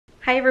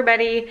Hi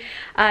everybody.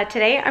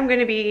 Today I'm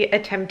going to be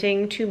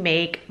attempting to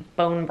make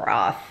bone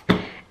broth,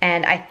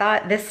 and I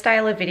thought this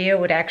style of video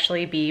would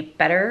actually be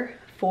better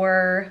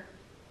for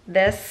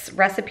this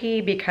recipe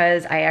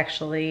because I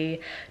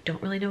actually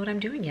don't really know what I'm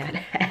doing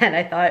yet, and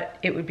I thought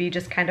it would be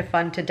just kind of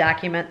fun to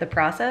document the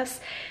process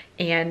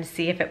and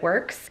see if it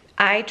works.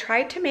 I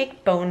tried to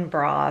make bone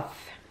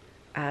broth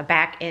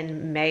back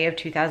in May of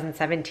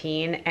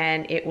 2017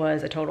 and it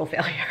was a total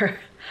failure.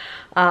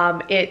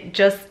 It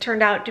just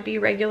turned out to be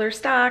regular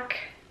stock.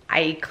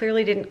 I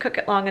clearly didn't cook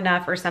it long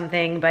enough or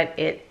something, but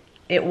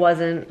it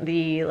wasn't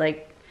the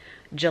like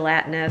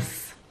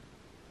gelatinous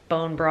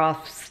bone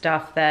broth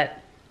stuff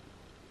that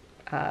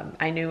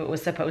I knew it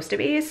was supposed to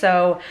be.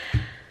 So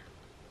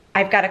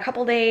I've got a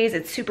couple days,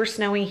 it's super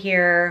snowy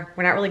here,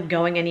 we're not really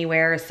going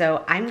anywhere,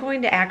 so I'm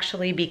going to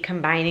actually be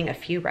combining a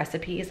few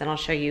recipes and I'll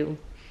show you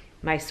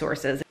my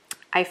sources.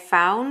 I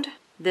found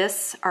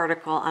this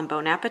article on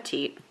Bon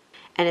Appetit,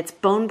 and it's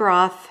bone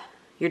broth,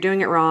 you're doing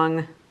it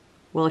wrong.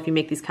 Well, if you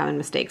make these common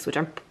mistakes, which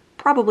I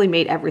probably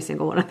made every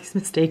single one of these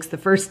mistakes the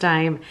first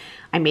time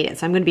I made it.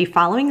 So I'm gonna be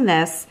following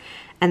this.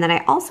 And then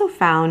I also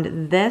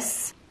found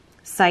this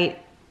site,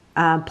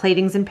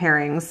 Platings and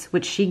Pairings,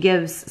 which she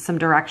gives some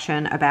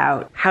direction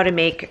about how to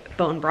make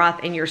bone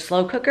broth in your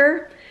slow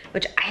cooker,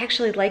 which I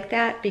actually like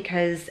that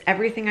because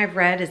everything I've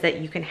read is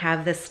that you can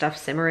have this stuff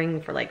simmering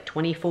for like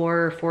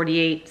 24,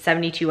 48,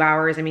 72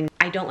 hours. I mean,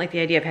 I don't like the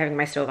idea of having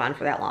my stove on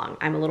for that long.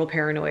 I'm a little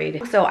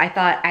paranoid. So I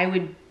thought I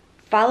would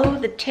follow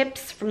the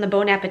tips from the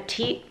Bon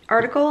Appetit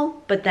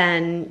article, but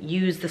then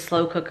use the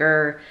slow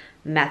cooker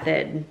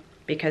method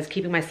because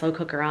keeping my slow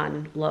cooker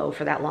on low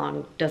for that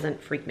long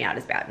doesn't freak me out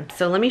as bad.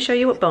 So let me show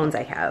you what bones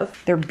I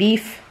have. They're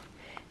beef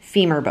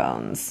femur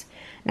bones.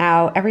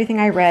 Now, everything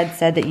I read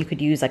said that you could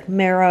use like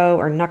marrow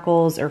or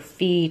knuckles or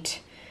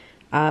feet.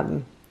 I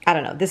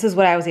don't know. This is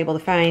what I was able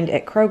to find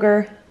at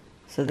Kroger.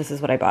 So this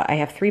is what I bought. I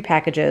have 3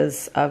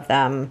 packages of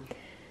them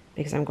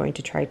because I'm going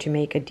to try to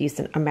make a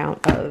decent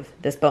amount of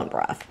this bone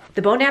broth.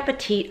 The Bon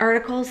Appetit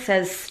article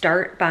says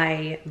start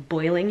by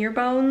boiling your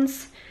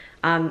bones.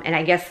 And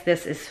I guess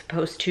this is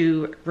supposed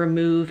to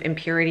remove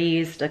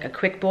impurities, like a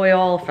quick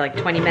boil for like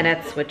 20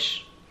 minutes,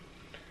 which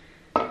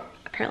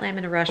apparently I'm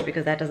in a rush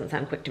because that doesn't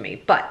sound quick to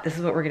me, but this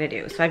is what we're gonna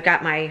do. So I've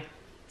got my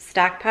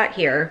stock pot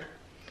here,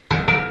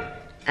 and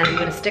I'm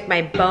gonna stick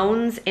my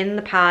bones in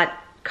the pot,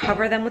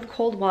 cover them with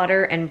cold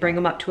water, and bring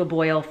them up to a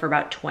boil for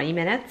about 20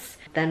 minutes.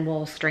 Then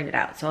we'll strain it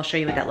out. So I'll show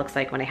you what that looks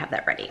like when I have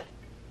that ready.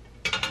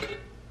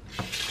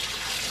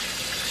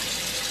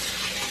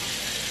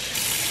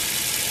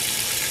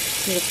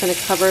 I'm just gonna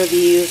cover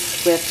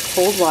these with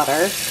cold water,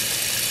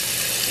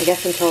 I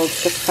guess until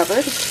it's just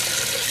covered.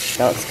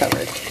 Oh, it's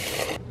covered.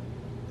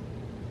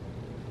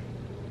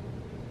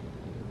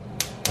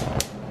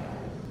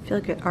 I feel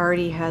like it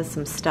already has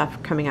some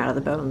stuff coming out of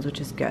the bones, which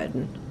is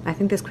good. I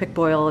think this quick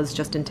boil is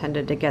just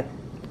intended to get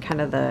kind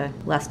of the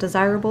less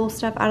desirable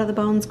stuff out of the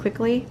bones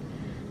quickly,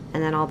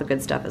 and then all the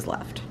good stuff is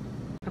left.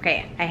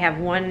 Okay, I have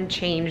one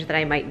change that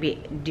I might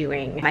be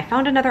doing. I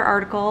found another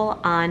article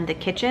on The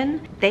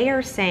Kitchen. They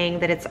are saying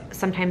that it's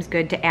sometimes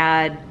good to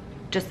add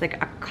just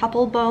like a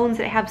couple bones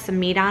that have some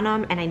meat on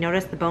them, and I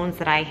noticed the bones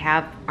that I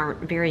have aren't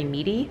very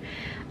meaty,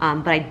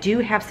 but I do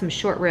have some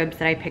short ribs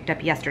that I picked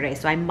up yesterday,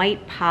 so I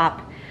might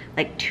pop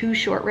like 2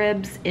 short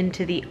ribs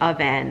into the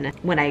oven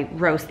when I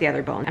roast the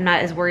other bone. I'm not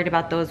as worried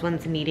about those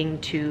ones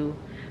needing to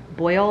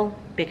boil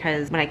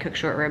because when I cook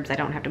short ribs, I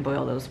don't have to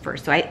boil those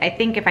first. So I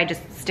think if I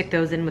just stick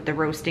those in with the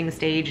roasting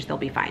stage, they'll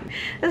be fine.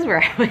 This is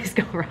where I always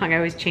go wrong. I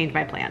always change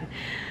my plan.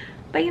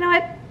 But you know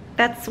what?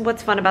 That's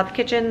what's fun about The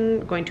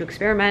Kitchen, going to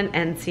experiment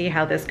and see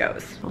how this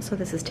goes. Also,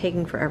 this is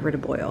taking forever to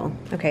boil.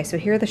 Okay, so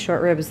here are the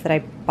short ribs that I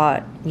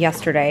bought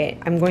yesterday.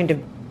 I'm going to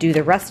do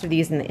the rest of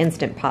these in the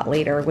Instant Pot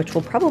later, which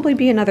will probably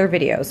be another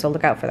video, so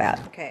look out for that.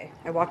 Okay,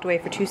 I walked away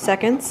for 2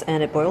 seconds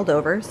and it boiled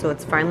over, so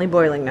it's finally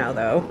boiling now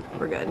though.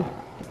 We're good.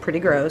 It's pretty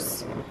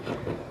gross.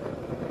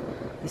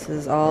 This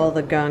is all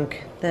the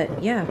gunk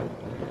that, yeah,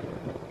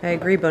 I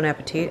agree, Bon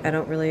Appetit. I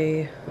don't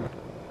really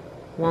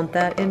want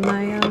that in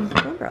my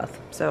bone broth.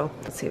 So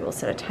let's see, we'll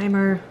set a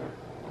timer.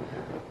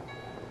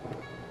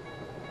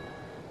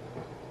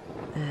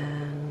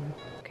 And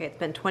okay, it's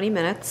been 20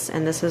 minutes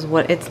and this is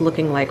what it's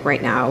looking like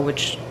right now,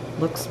 which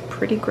looks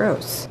pretty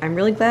gross. I'm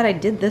really glad I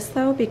did this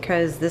though,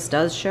 because this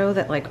does show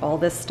that like all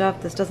this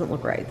stuff, this doesn't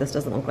look right. This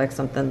doesn't look like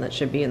something that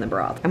should be in the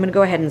broth. I'm gonna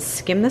go ahead and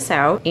skim this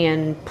out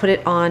and put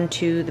it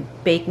onto the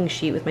baking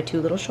sheet with my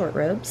 2 little short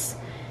ribs,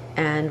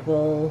 and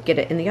we'll get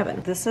it in the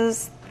oven. This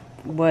is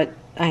what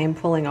I am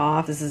pulling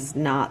off. This is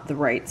not the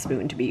right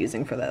spoon to be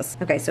using for this.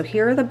 Okay, so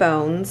here are the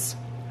bones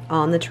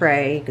on the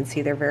tray. You can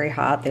see they're very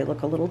hot. They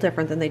look a little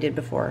different than they did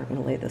before. I'm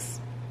gonna lay this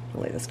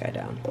guy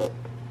down.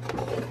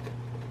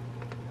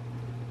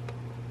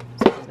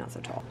 So he's not so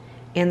tall.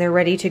 And they're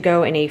ready to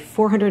go in a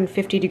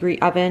 450-degree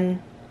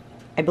oven,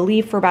 I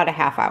believe for about a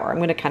half hour. I'm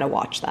gonna kind of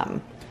watch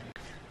them.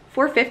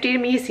 450 to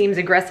me seems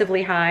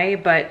aggressively high,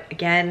 but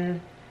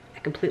again, I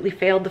completely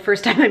failed the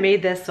first time I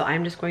made this, so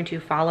I'm just going to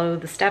follow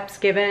the steps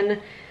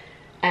given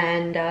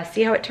and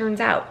see how it turns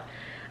out.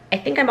 I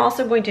think I'm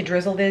also going to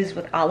drizzle these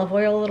with olive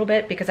oil a little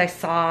bit because I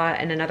saw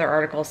in another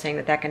article saying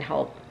that that can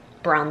help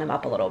brown them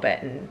up a little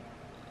bit and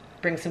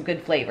bring some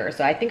good flavor.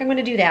 So I think I'm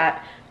gonna do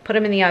that, put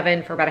them in the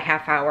oven for about a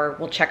half hour.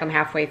 We'll check them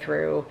halfway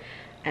through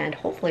and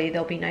hopefully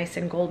they'll be nice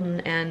and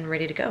golden and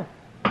ready to go.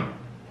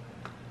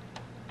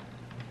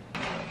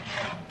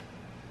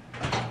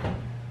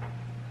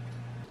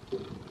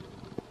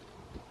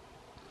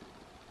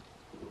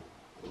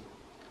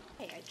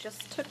 Okay, I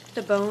just took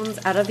the bones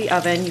out of the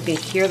oven. You can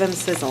hear them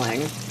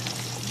sizzling.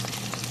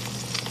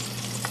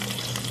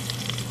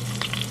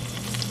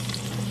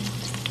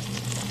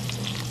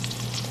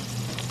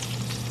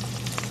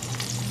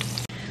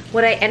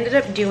 What I ended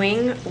up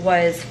doing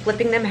was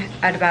flipping them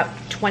at about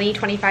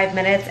 20-25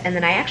 minutes, and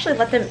then I actually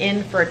let them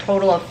in for a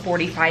total of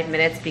 45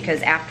 minutes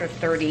because after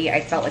 30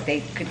 I felt like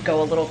they could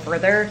go a little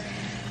further.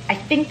 I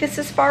think this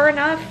is far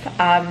enough.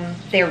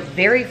 They're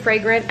very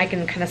fragrant. I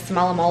can kind of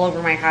smell them all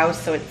over my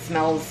house, so it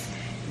smells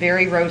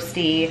very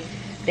roasty.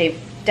 They've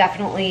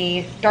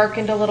definitely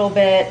darkened a little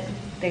bit.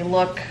 They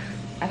look,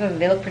 I don't know,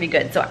 they look pretty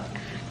good. So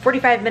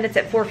 45 minutes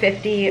at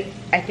 450,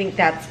 I think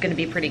that's gonna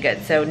be pretty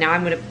good. So now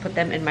I'm gonna put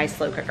them in my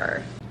slow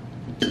cooker.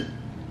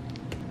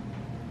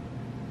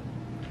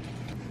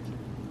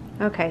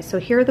 Okay, so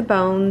here are the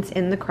bones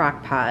in the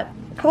crock pot.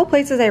 A couple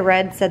places I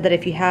read said that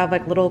if you have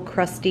like little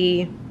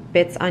crusty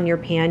bits on your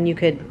pan, you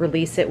could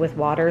release it with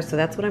water. So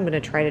that's what I'm gonna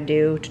try to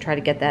do to try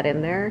to get that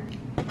in there.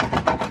 So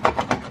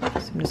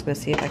I'm just gonna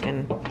see if I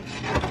can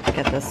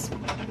get this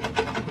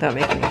without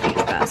making a huge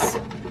mess.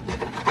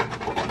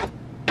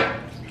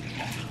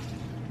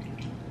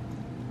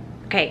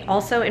 Okay,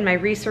 also in my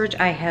research,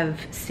 I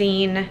have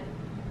seen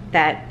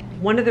that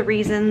one of the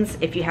reasons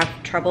if you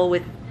have trouble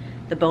with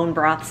the bone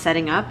broth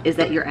setting up is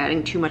that you're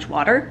adding too much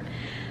water,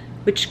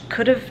 which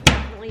could have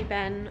definitely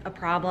been a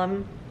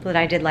problem that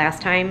I did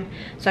last time.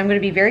 So I'm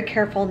gonna be very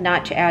careful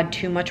not to add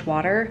too much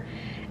water.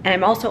 And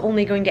I'm also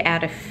only going to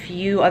add a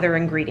few other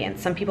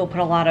ingredients. Some people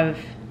put a lot of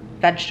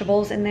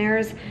vegetables in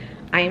theirs.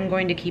 I am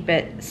going to keep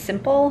it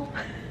simple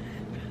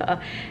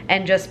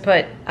and just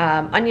put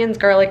onions,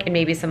 garlic, and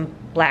maybe some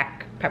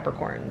black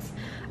peppercorns.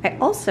 I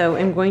also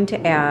am going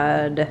to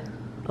add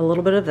a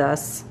little bit of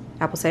this,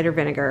 apple cider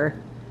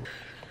vinegar.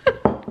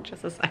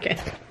 Just a second.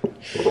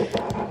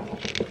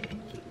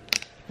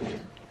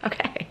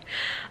 Okay.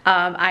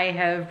 I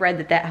have read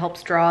that that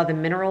helps draw the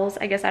minerals,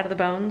 I guess, out of the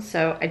bones.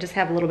 So I just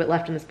have a little bit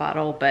left in this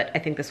bottle, but I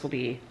think this will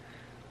be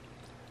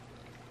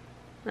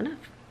enough.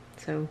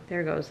 So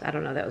there goes. I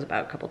don't know, that was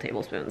about a couple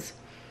tablespoons.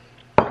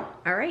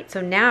 All right,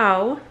 so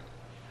now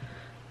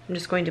I'm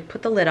just going to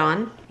put the lid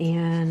on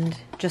and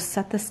just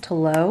set this to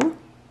low.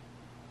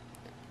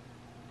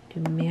 Do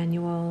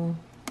manual,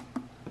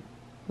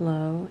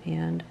 low,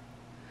 and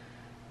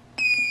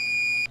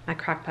my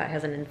crock pot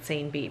has an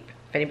insane beep.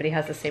 If anybody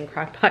has the same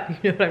crock pot,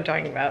 you know what I'm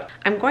talking about.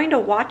 I'm going to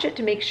watch it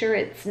to make sure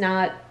it's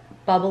not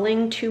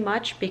bubbling too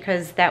much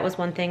because that was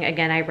one thing,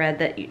 again, I read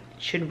that you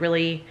should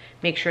really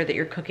make sure that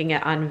you're cooking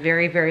it on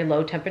very, very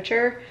low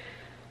temperature.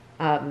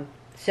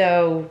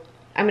 So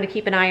I'm gonna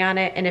keep an eye on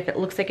it, and if it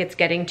looks like it's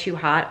getting too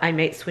hot, I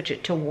might switch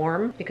it to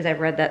warm because I've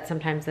read that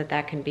sometimes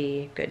that can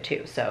be good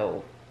too.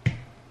 So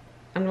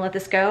I'm gonna let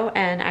this go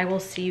and I will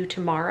see you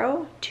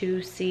tomorrow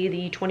to see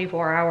the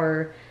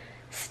 24-hour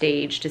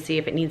stage to see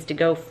if it needs to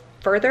go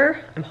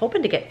further. I'm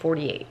hoping to get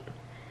 48,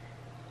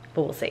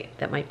 but we'll see.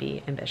 That might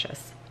be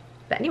ambitious.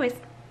 But anyways,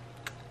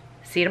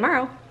 see you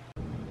tomorrow.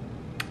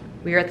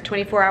 We are at the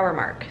 24-hour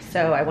mark,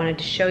 so I wanted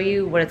to show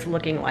you what it's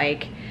looking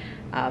like.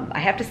 I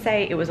have to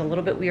say it was a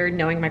little bit weird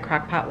knowing my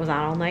crock pot was on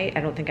all night.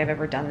 I don't think I've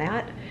ever done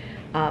that.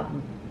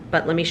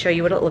 But let me show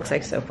you what it looks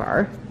like so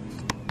far.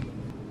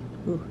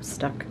 Ooh,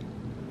 stuck.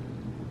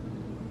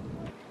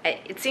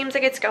 It seems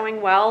like it's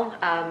going well.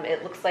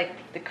 It looks like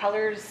the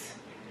color's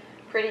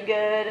pretty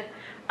good.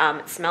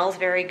 It smells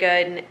very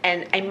good,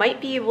 and I might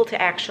be able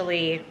to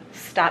actually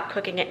stop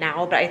cooking it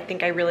now, but I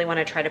think I really want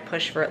to try to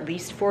push for at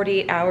least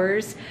 48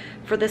 hours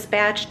for this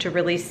batch to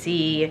really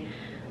see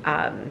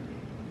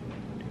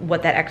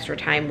what that extra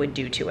time would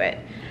do to it.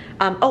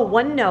 Oh,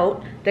 one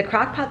note, the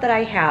crock pot that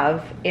I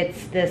have,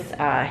 it's this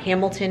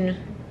Hamilton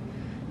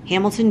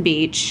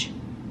Beach.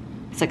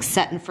 It's like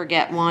set and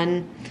forget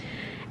one.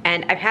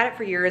 And I've had it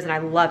for years and I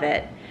love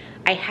it.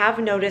 I have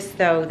noticed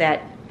though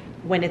that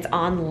when it's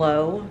on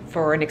low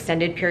for an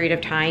extended period of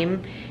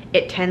time,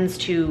 it tends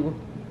to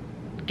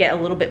get a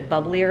little bit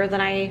bubblier than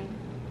I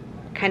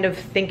kind of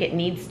think it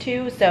needs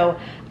to. So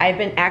I've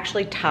been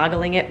actually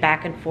toggling it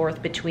back and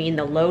forth between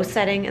the low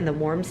setting and the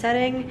warm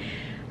setting,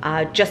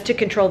 just to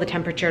control the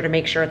temperature to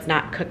make sure it's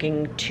not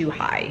cooking too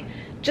high.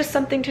 Just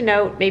something to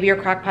note. Maybe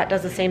your crock pot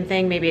does the same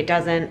thing, maybe it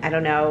doesn't, I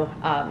don't know.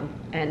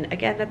 And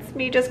again, that's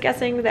me just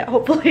guessing that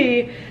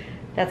hopefully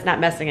that's not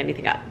messing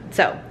anything up.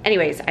 So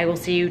anyways, I will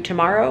see you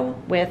tomorrow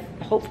with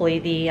hopefully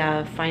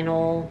the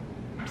final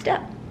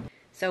step.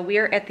 So we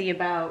are at the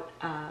about,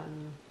 I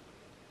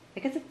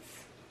guess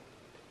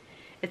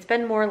it's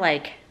been more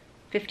like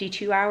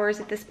 52 hours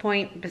at this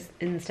point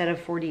instead of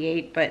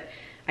 48, but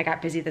I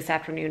got busy this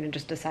afternoon and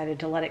just decided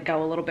to let it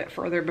go a little bit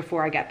further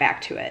before I got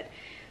back to it.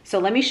 So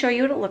let me show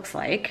you what it looks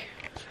like.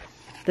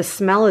 The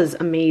smell is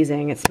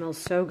amazing. It smells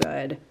so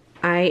good.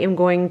 I am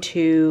going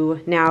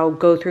to now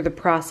go through the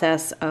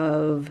process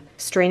of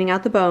straining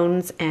out the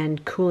bones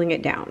and cooling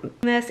it down.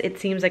 It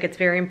seems like it's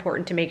very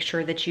important to make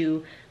sure that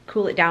you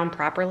cool it down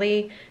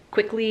properly,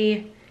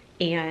 quickly,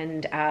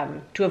 and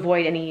to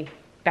avoid any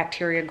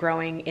bacteria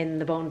growing in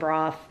the bone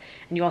broth.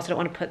 And you also don't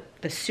want to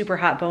put the super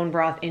hot bone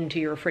broth into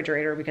your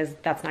refrigerator because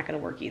that's not going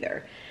to work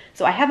either.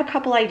 So I have a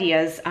couple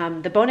ideas.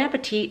 The Bon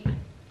Appetit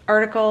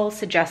article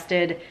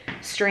suggested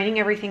straining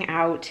everything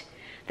out,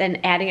 then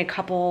adding a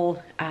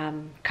couple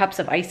cups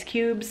of ice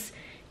cubes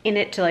in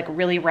it to like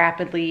really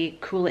rapidly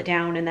cool it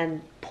down, and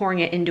then pouring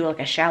it into like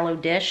a shallow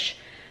dish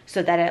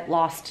so that it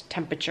lost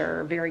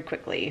temperature very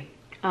quickly.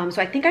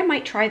 So I think I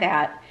might try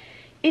that.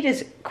 It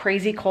is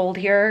crazy cold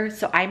here,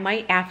 so I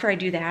might, after I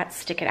do that,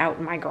 stick it out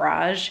in my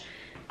garage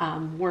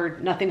where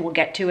nothing will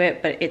get to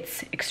it, but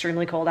it's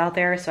extremely cold out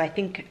there. So I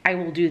think I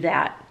will do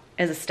that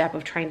as a step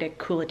of trying to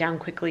cool it down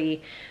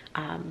quickly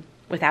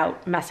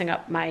without messing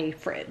up my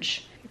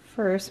fridge.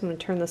 First, I'm gonna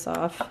turn this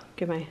off,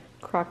 give my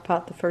crock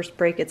pot the first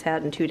break it's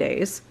had in 2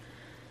 days.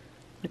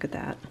 Look at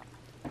that.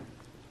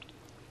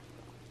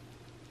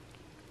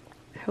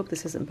 I hope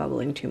this isn't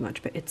bubbling too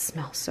much, but it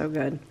smells so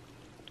good.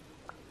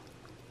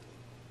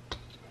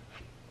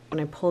 When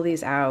I pull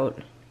these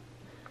out,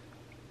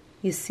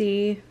 you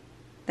see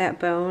that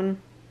bone?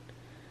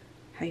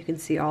 How you can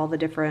see all the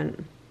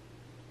different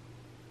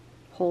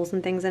holes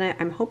and things in it?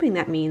 I'm hoping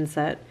that means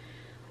that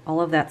all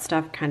of that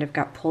stuff kind of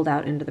got pulled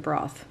out into the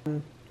broth.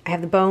 I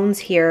have the bones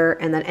here,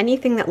 and then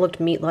anything that looked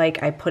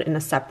meat-like I put in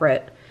a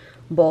separate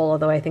bowl,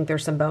 although I think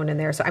there's some bone in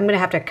there. So I'm gonna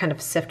have to kind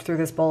of sift through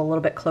this bowl a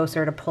little bit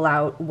closer to pull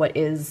out what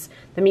is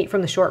the meat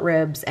from the short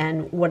ribs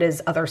and what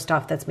is other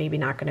stuff that's maybe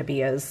not gonna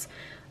be as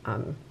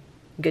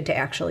good to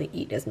actually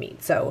eat as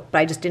meat. So, but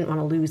I just didn't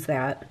wanna lose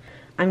that.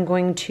 I'm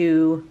going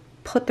to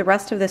put the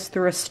rest of this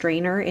through a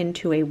strainer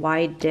into a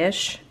wide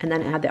dish and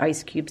then add the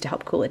ice cubes to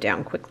help cool it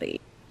down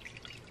quickly.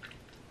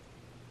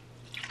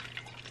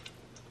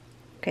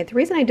 Okay, the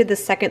reason I did the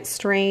second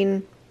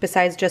strain,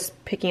 besides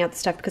just picking out the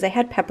stuff, because I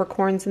had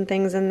peppercorns and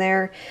things in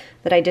there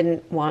that I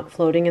didn't want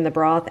floating in the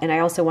broth, and I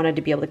also wanted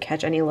to be able to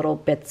catch any little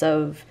bits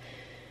of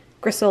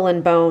gristle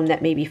and bone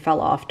that maybe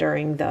fell off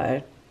during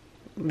the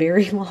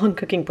very long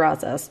cooking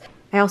process.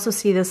 I also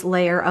see this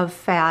layer of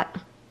fat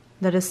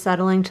that is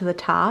settling to the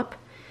top.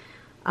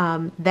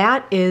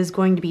 That is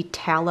going to be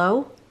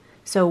tallow.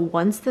 So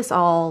once this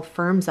all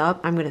firms up,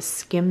 I'm going to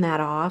skim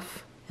that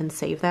off and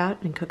save that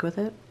and cook with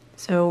it.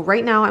 So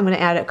right now I'm going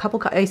to add a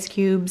couple ice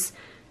cubes,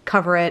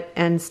 cover it,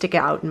 and stick it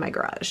out in my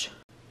garage.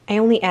 I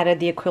only added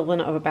the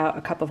equivalent of about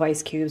a cup of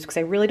ice cubes because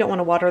I really don't want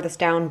to water this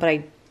down, but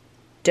I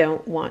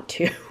don't want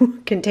to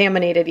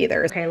contaminate it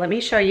either. Okay, let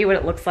me show you what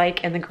it looks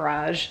like in the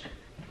garage.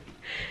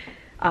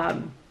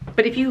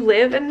 But if you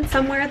live in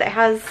somewhere that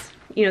has,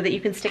 you know, that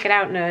you can stick it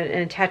out in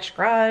an attached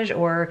garage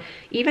or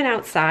even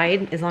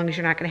outside, as long as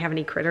you're not going to have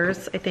any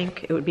critters, I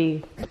think it would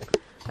be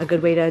a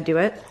good way to do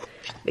it.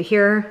 But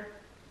here,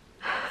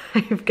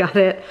 I've got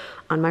it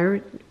on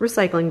my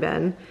recycling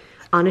bin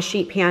on a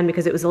sheet pan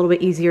because it was a little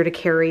bit easier to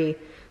carry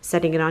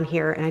setting it on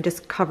here, and I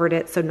just covered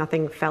it so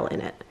nothing fell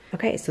in it.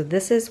 Okay, so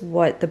this is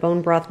what the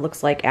bone broth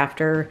looks like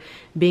after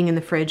being in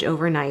the fridge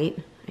overnight.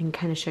 I can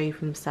kind of show you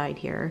from the side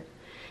here.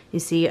 You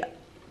see,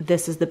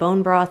 this is the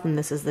bone broth and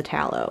this is the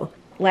tallow.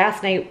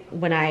 Last night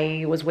when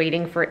I was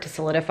waiting for it to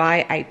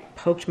solidify, I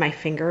poked my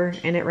finger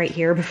in it right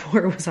here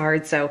before it was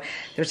hard, so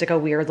there's like a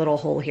weird little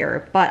hole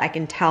here, but I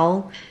can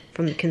tell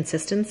from the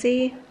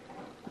consistency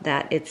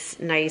that it's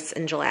nice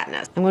and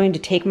gelatinous. I'm going to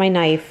take my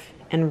knife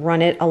and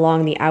run it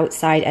along the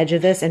outside edge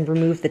of this and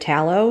remove the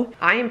tallow.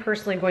 I am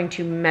personally going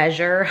to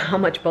measure how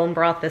much bone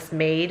broth this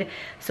made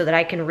so that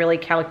I can really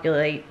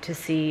calculate to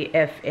see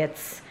if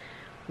it's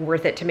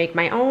worth it to make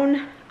my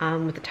own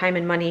with the time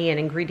and money and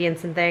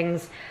ingredients and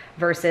things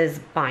versus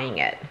buying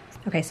it.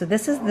 Okay, so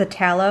this is the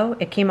tallow.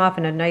 It came off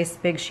in a nice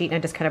big sheet and I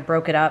just kind of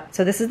broke it up.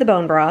 So this is the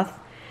bone broth.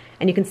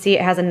 And you can see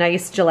it has a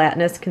nice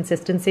gelatinous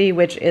consistency,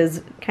 which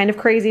is kind of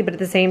crazy, but at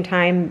the same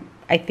time,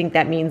 I think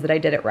that means that I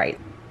did it right.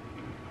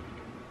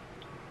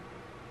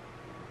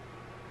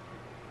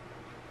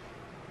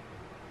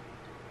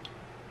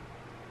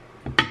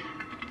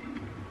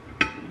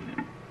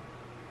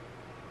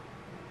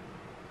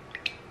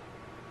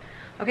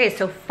 Okay,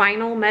 so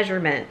final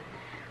measurement.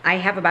 I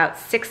have about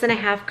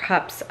 6.5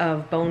 cups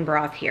of bone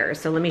broth here,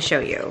 so let me show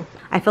you.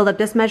 I filled up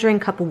this measuring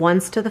cup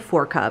once to the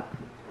 4 cup.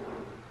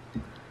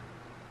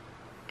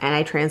 And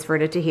I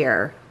transferred it to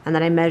here. And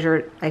then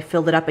I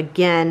filled it up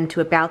again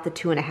to about the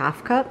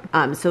 2.5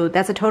 cup. So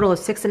that's a total of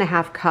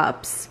 6.5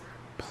 cups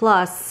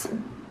plus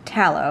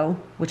tallow,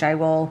 which I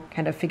will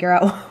kind of figure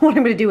out what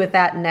I'm gonna do with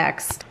that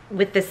next.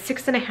 With the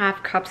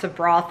 6.5 cups of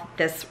broth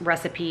this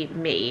recipe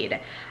made,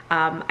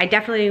 I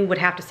definitely would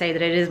have to say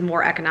that it is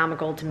more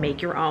economical to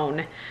make your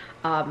own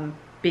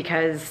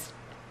because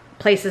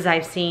places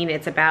I've seen,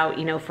 it's about,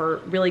 you know, for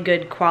really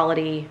good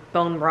quality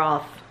bone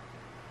broth,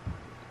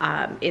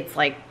 it's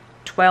like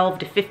 $12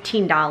 to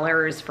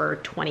 $15 for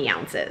 20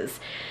 ounces.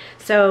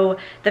 So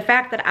the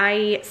fact that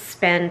I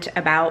spent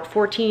about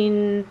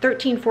 $13,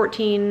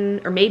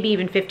 $14, or maybe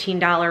even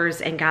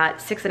 $15 and got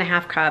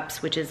 6.5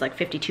 cups, which is like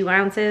 52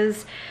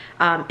 ounces,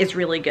 is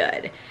really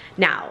good.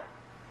 Now,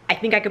 I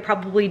think I could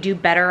probably do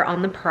better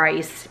on the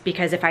price,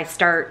 because if I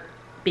start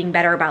being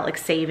better about like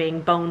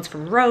saving bones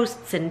from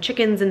roasts and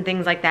chickens and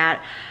things like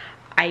that,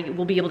 I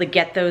will be able to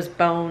get those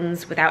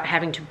bones without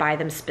having to buy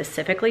them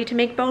specifically to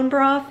make bone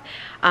broth.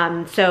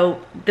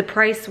 So the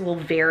price will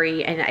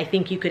vary, and I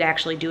think you could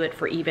actually do it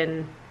for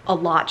even a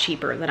lot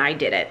cheaper than I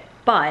did it.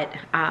 But,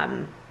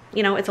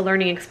 you know, it's a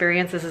learning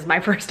experience. This is my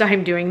first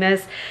time doing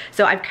this.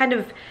 So I've kind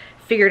of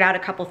figured out a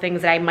couple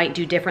things that I might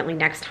do differently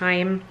next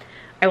time.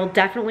 I will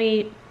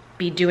definitely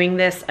be doing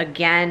this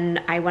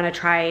again. I want to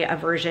try a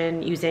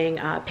version using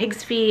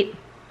pig's feet.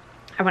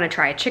 I want to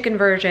try a chicken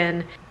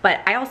version,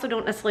 but I also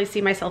don't necessarily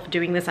see myself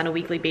doing this on a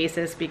weekly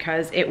basis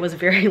because it was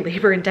very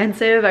labor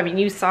intensive. I mean,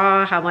 you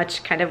saw how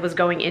much kind of was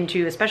going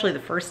into, especially the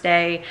first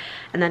day,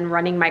 and then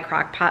running my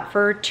crock pot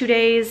for 2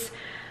 days.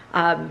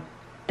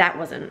 That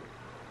wasn't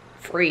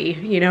free,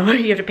 you know,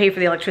 you have to pay for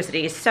the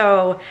electricity.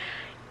 So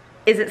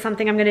is it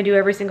something I'm going to do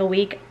every single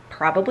week?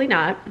 Probably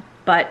not,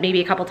 but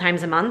maybe a couple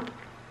times a month.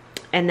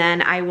 And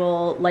then I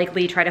will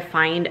likely try to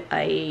find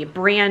a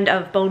brand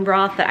of bone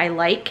broth that I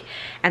like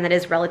and that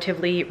is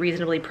relatively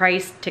reasonably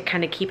priced to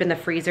kind of keep in the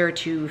freezer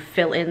to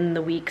fill in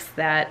the weeks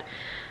that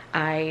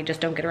I just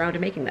don't get around to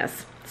making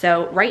this.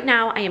 So right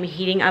now I am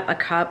heating up a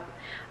cup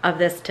of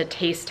this to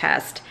taste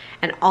test,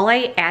 and all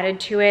I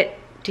added to it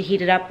to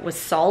heat it up was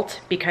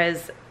salt,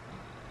 because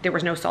there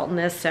was no salt in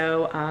this.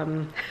 So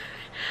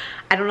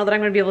I don't know that I'm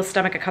gonna be able to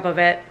stomach a cup of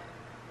it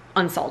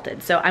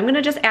unsalted. So I'm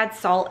gonna just add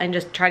salt and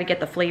just try to get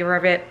the flavor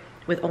of it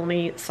with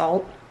only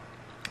salt.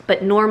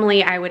 But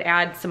normally I would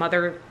add some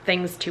other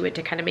things to it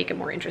to kind of make it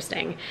more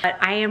interesting. But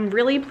I am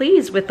really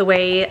pleased with the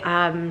way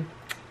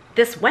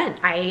this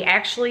went. I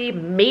actually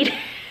made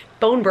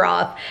bone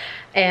broth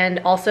and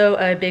also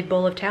a big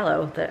bowl of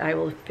tallow that I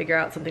will figure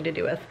out something to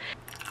do with.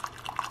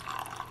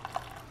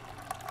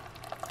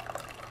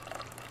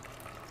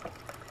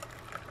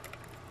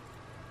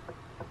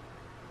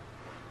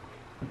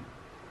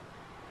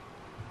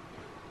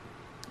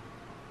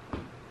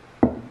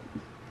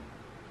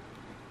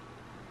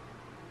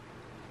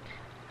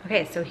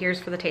 Okay, so here's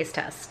for the taste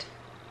test.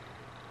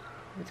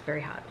 It's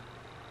very hot.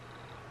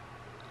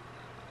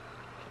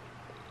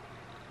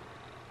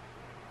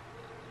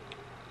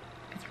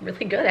 It's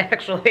really good,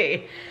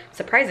 actually,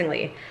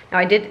 surprisingly. Now,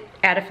 I did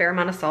add a fair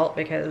amount of salt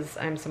because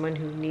I'm someone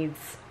who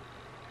needs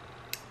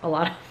a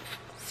lot of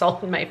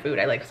salt in my food.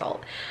 I like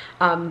salt.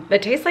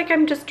 It tastes like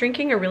I'm just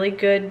drinking a really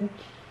good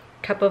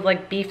cup of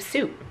like beef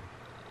soup.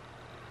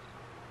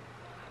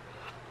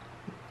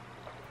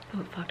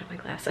 Oh, it fogged up my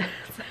glasses.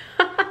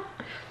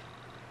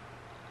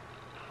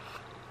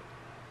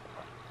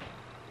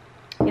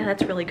 Yeah,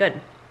 that's really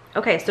good.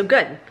 Okay, so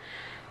good.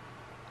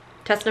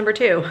 Test number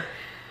 2.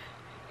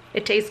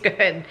 It tastes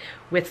good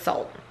with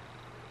salt.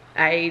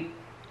 I'm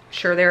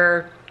sure there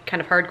are kind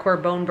of hardcore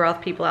bone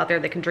broth people out there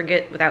that can drink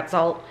it without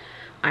salt.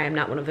 I am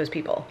not one of those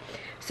people.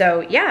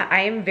 So yeah,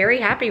 I am very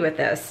happy with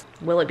this.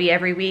 Will it be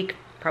every week?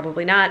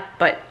 Probably not,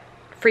 but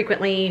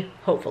frequently,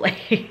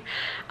 hopefully.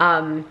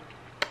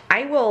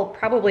 I will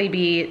probably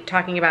be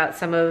talking about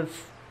some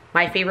of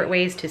my favorite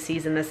ways to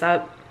season this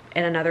up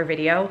in another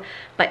video,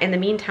 but in the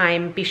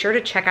meantime, be sure to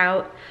check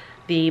out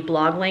the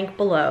blog link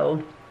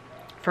below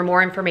for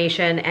more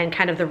information and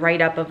kind of the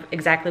write-up of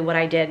exactly what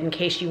I did in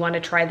case you want to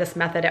try this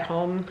method at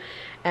home.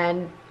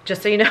 And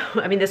just so you know,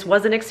 I mean, this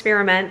was an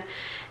experiment,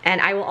 and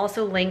I will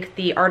also link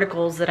the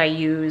articles that I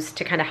use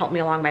to kind of help me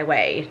along my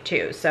way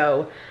too.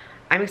 So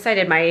I'm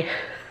excited. My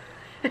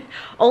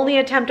only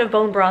attempt of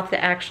bone broth to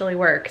actually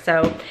work.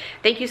 So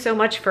thank you so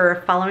much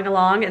for following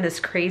along in this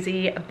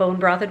crazy bone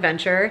broth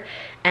adventure,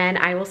 and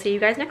I will see you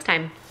guys next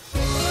time.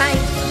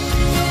 Bye.